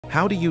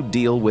How do you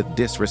deal with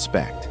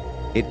disrespect?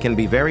 It can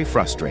be very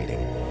frustrating.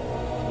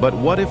 But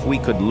what if we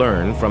could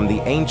learn from the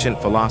ancient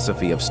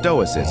philosophy of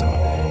Stoicism,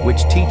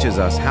 which teaches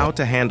us how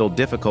to handle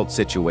difficult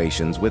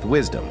situations with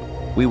wisdom?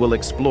 We will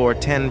explore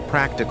 10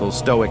 practical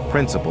Stoic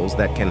principles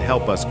that can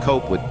help us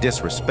cope with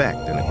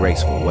disrespect in a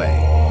graceful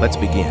way. Let's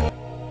begin.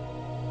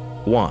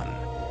 1.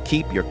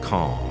 Keep your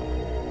calm.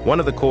 One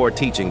of the core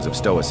teachings of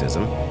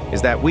Stoicism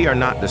is that we are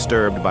not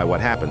disturbed by what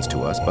happens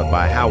to us, but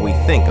by how we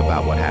think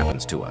about what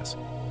happens to us.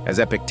 As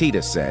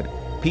Epictetus said,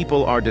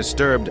 people are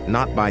disturbed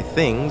not by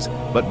things,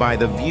 but by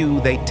the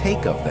view they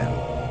take of them.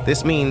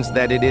 This means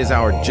that it is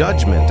our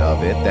judgment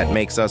of it that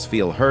makes us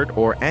feel hurt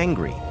or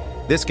angry.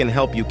 This can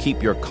help you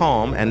keep your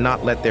calm and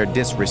not let their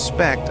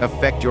disrespect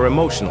affect your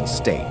emotional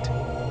state.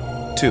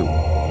 2.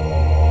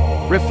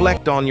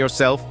 Reflect on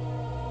yourself.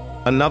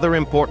 Another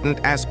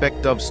important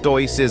aspect of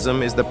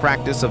Stoicism is the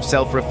practice of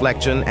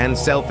self-reflection and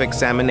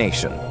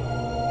self-examination.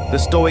 The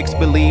Stoics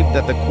believe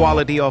that the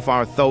quality of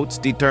our thoughts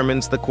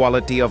determines the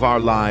quality of our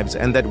lives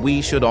and that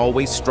we should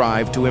always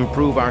strive to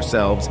improve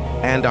ourselves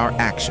and our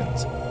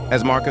actions.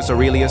 As Marcus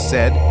Aurelius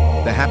said,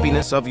 the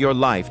happiness of your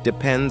life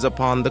depends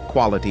upon the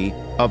quality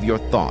of your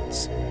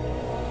thoughts.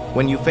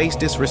 When you face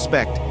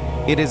disrespect,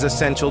 it is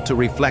essential to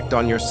reflect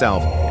on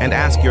yourself and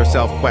ask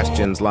yourself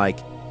questions like,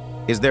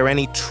 is there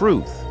any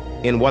truth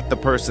in what the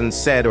person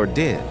said or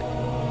did?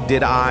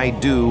 Did I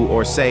do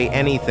or say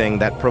anything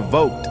that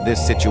provoked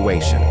this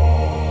situation?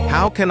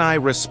 How can I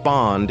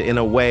respond in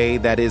a way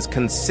that is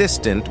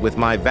consistent with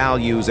my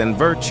values and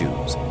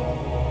virtues?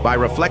 By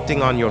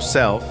reflecting on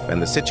yourself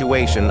and the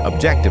situation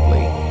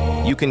objectively,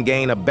 you can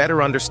gain a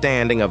better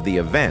understanding of the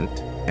event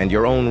and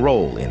your own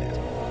role in it.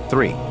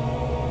 3.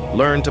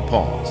 Learn to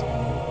pause.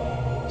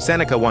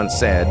 Seneca once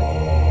said,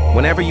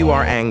 "Whenever you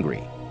are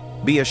angry,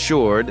 be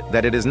assured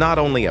that it is not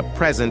only a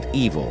present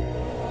evil,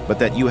 but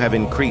that you have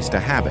increased a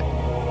habit."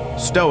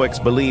 Stoics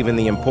believe in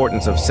the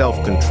importance of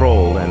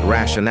self-control and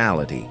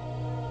rationality.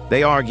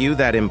 They argue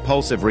that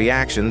impulsive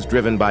reactions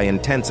driven by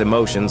intense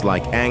emotions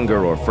like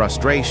anger or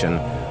frustration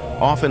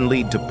often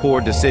lead to poor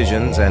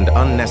decisions and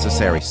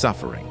unnecessary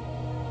suffering.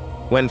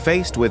 When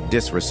faced with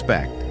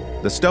disrespect,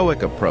 the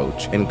Stoic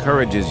approach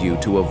encourages you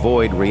to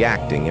avoid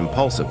reacting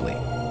impulsively.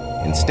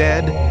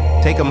 Instead,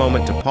 take a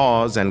moment to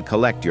pause and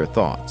collect your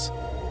thoughts.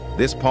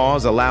 This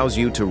pause allows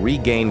you to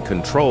regain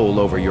control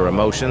over your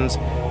emotions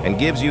and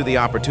gives you the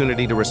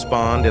opportunity to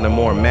respond in a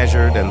more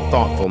measured and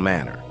thoughtful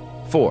manner.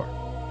 4.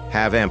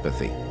 Have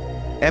empathy.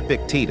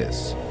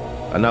 Epictetus,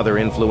 another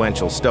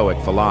influential Stoic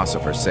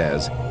philosopher,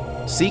 says,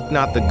 "Seek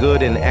not the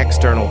good in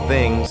external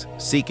things,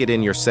 seek it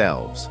in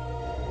yourselves."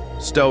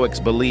 Stoics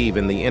believe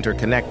in the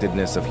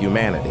interconnectedness of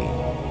humanity,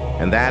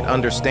 and that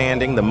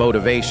understanding the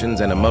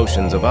motivations and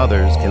emotions of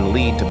others can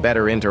lead to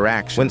better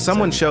interactions. When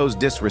someone shows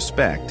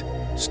disrespect,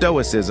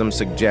 Stoicism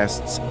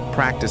suggests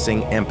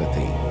practicing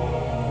empathy.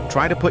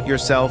 Try to put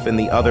yourself in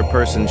the other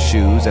person's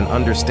shoes and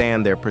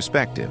understand their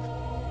perspective.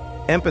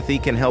 Empathy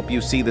can help you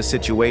see the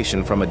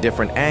situation from a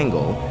different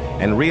angle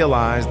and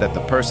realize that the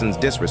person's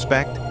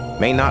disrespect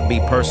may not be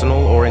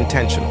personal or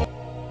intentional.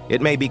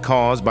 It may be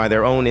caused by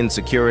their own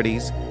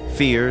insecurities,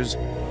 fears,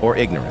 or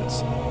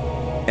ignorance.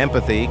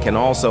 Empathy can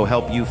also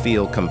help you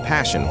feel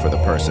compassion for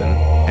the person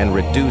and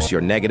reduce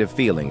your negative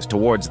feelings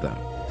towards them.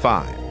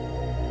 5.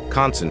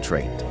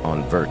 Concentrate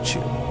on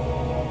virtue.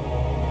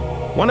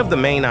 One of the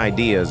main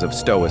ideas of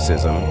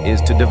Stoicism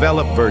is to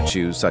develop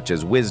virtues such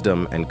as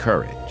wisdom and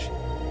courage.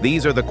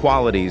 These are the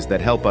qualities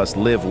that help us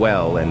live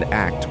well and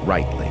act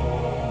rightly.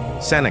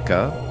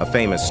 Seneca, a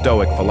famous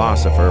Stoic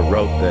philosopher,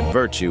 wrote that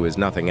virtue is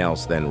nothing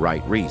else than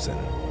right reason.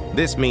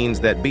 This means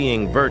that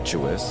being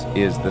virtuous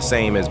is the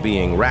same as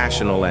being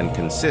rational and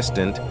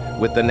consistent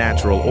with the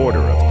natural order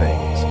of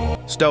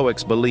things.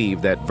 Stoics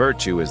believe that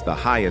virtue is the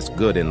highest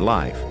good in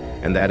life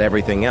and that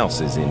everything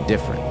else is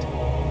indifferent.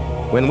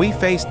 When we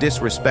face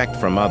disrespect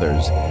from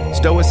others,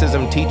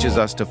 Stoicism teaches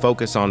us to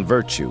focus on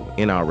virtue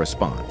in our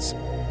response.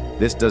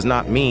 This does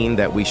not mean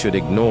that we should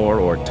ignore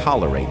or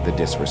tolerate the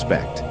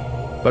disrespect,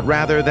 but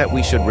rather that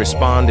we should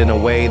respond in a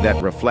way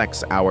that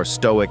reflects our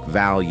Stoic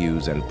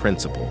values and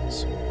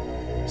principles.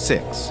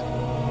 6.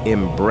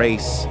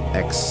 Embrace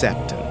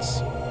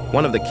acceptance.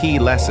 One of the key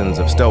lessons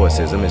of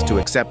Stoicism is to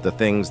accept the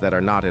things that are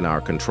not in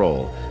our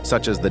control,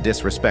 such as the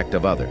disrespect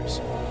of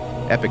others.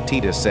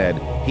 Epictetus said,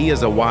 "He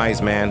is a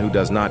wise man who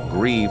does not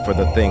grieve for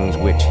the things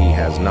which he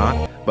has not,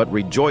 but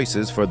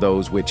rejoices for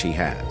those which he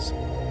has."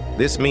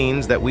 This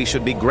means that we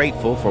should be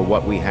grateful for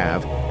what we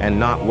have and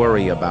not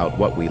worry about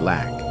what we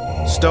lack.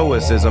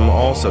 Stoicism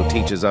also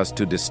teaches us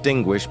to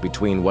distinguish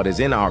between what is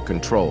in our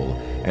control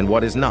and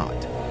what is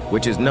not,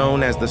 which is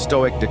known as the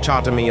Stoic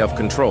dichotomy of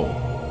control.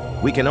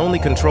 We can only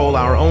control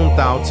our own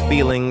thoughts,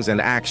 feelings, and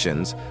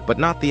actions, but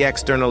not the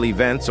external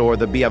events or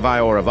the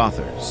behavior of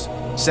others.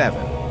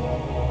 7.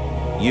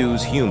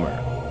 Use humor.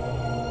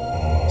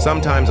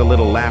 Sometimes a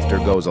little laughter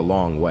goes a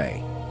long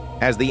way.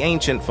 As the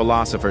ancient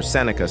philosopher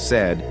Seneca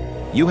said,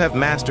 "You have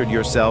mastered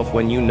yourself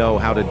when you know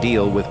how to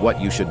deal with what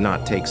you should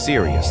not take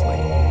seriously."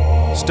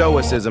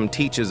 Stoicism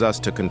teaches us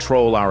to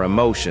control our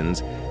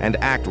emotions and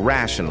act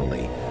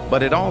rationally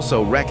but it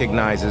also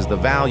recognizes the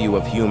value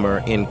of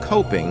humor in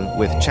coping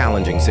with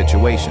challenging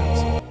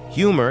situations.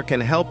 Humor can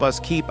help us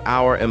keep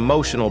our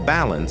emotional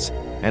balance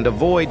and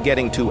avoid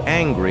getting too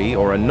angry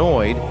or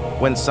annoyed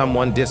when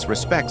someone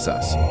disrespects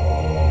us.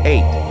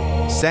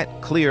 8. Set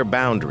clear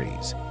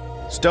boundaries.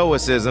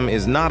 Stoicism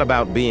is not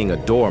about being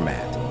a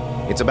doormat.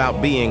 It's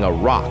about being a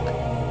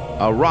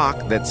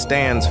rock that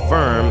stands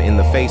firm in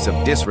the face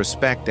of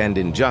disrespect and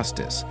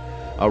injustice,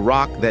 a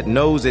rock that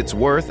knows its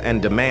worth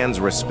and demands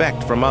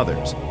respect from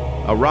others,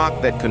 a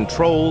rock that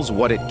controls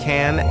what it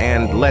can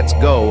and lets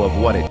go of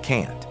what it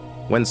can't.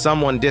 When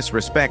someone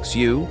disrespects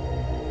you,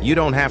 you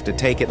don't have to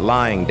take it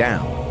lying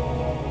down.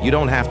 You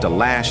don't have to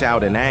lash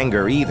out in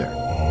anger either.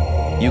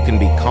 You can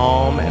be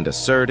calm and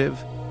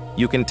assertive.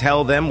 You can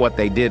tell them what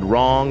they did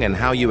wrong and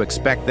how you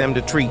expect them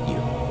to treat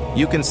you.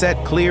 You can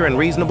set clear and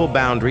reasonable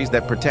boundaries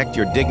that protect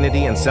your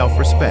dignity and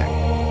self-respect.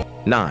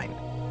 9.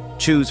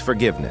 Choose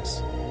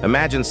forgiveness.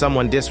 Imagine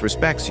someone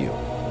disrespects you.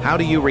 How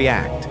do you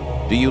react?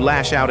 Do you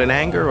lash out in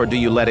anger or do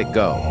you let it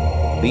go?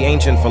 The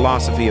ancient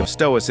philosophy of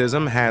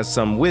Stoicism has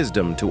some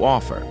wisdom to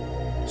offer.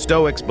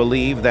 Stoics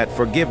believe that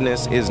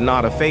forgiveness is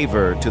not a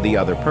favor to the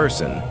other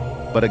person,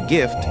 but a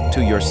gift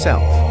to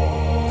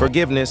yourself.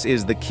 Forgiveness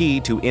is the key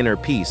to inner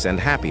peace and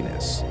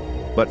happiness,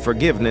 but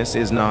forgiveness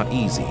is not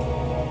easy.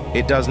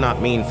 It does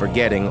not mean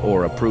forgetting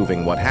or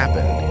approving what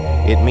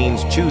happened. It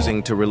means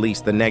choosing to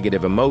release the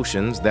negative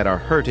emotions that are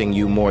hurting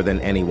you more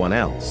than anyone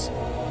else.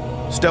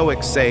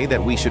 Stoics say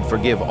that we should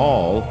forgive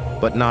all,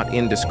 but not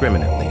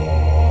indiscriminately.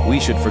 We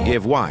should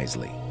forgive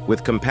wisely,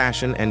 with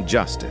compassion and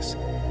justice.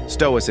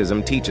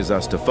 Stoicism teaches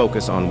us to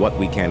focus on what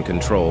we can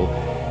control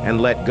and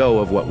let go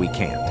of what we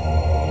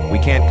can't. We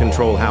can't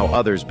control how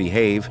others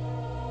behave,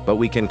 but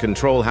we can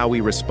control how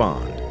we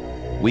respond.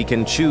 We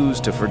can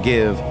choose to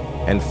forgive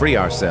and free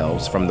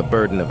ourselves from the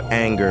burden of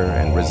anger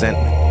and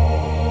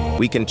resentment.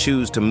 We can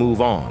choose to move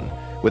on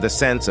with a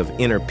sense of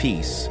inner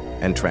peace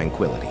and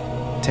tranquility.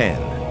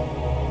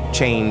 10.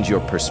 Change your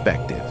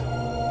perspective.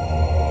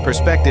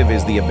 Perspective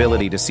is the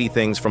ability to see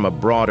things from a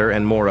broader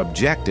and more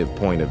objective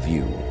point of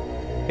view.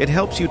 It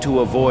helps you to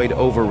avoid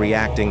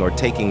overreacting or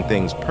taking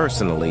things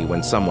personally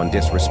when someone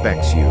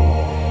disrespects you.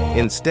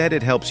 Instead,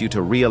 it helps you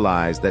to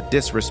realize that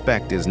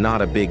disrespect is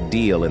not a big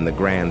deal in the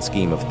grand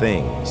scheme of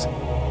things.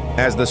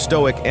 As the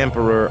Stoic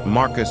emperor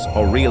Marcus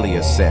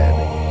Aurelius said,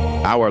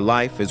 "Our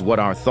life is what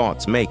our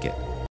thoughts make it."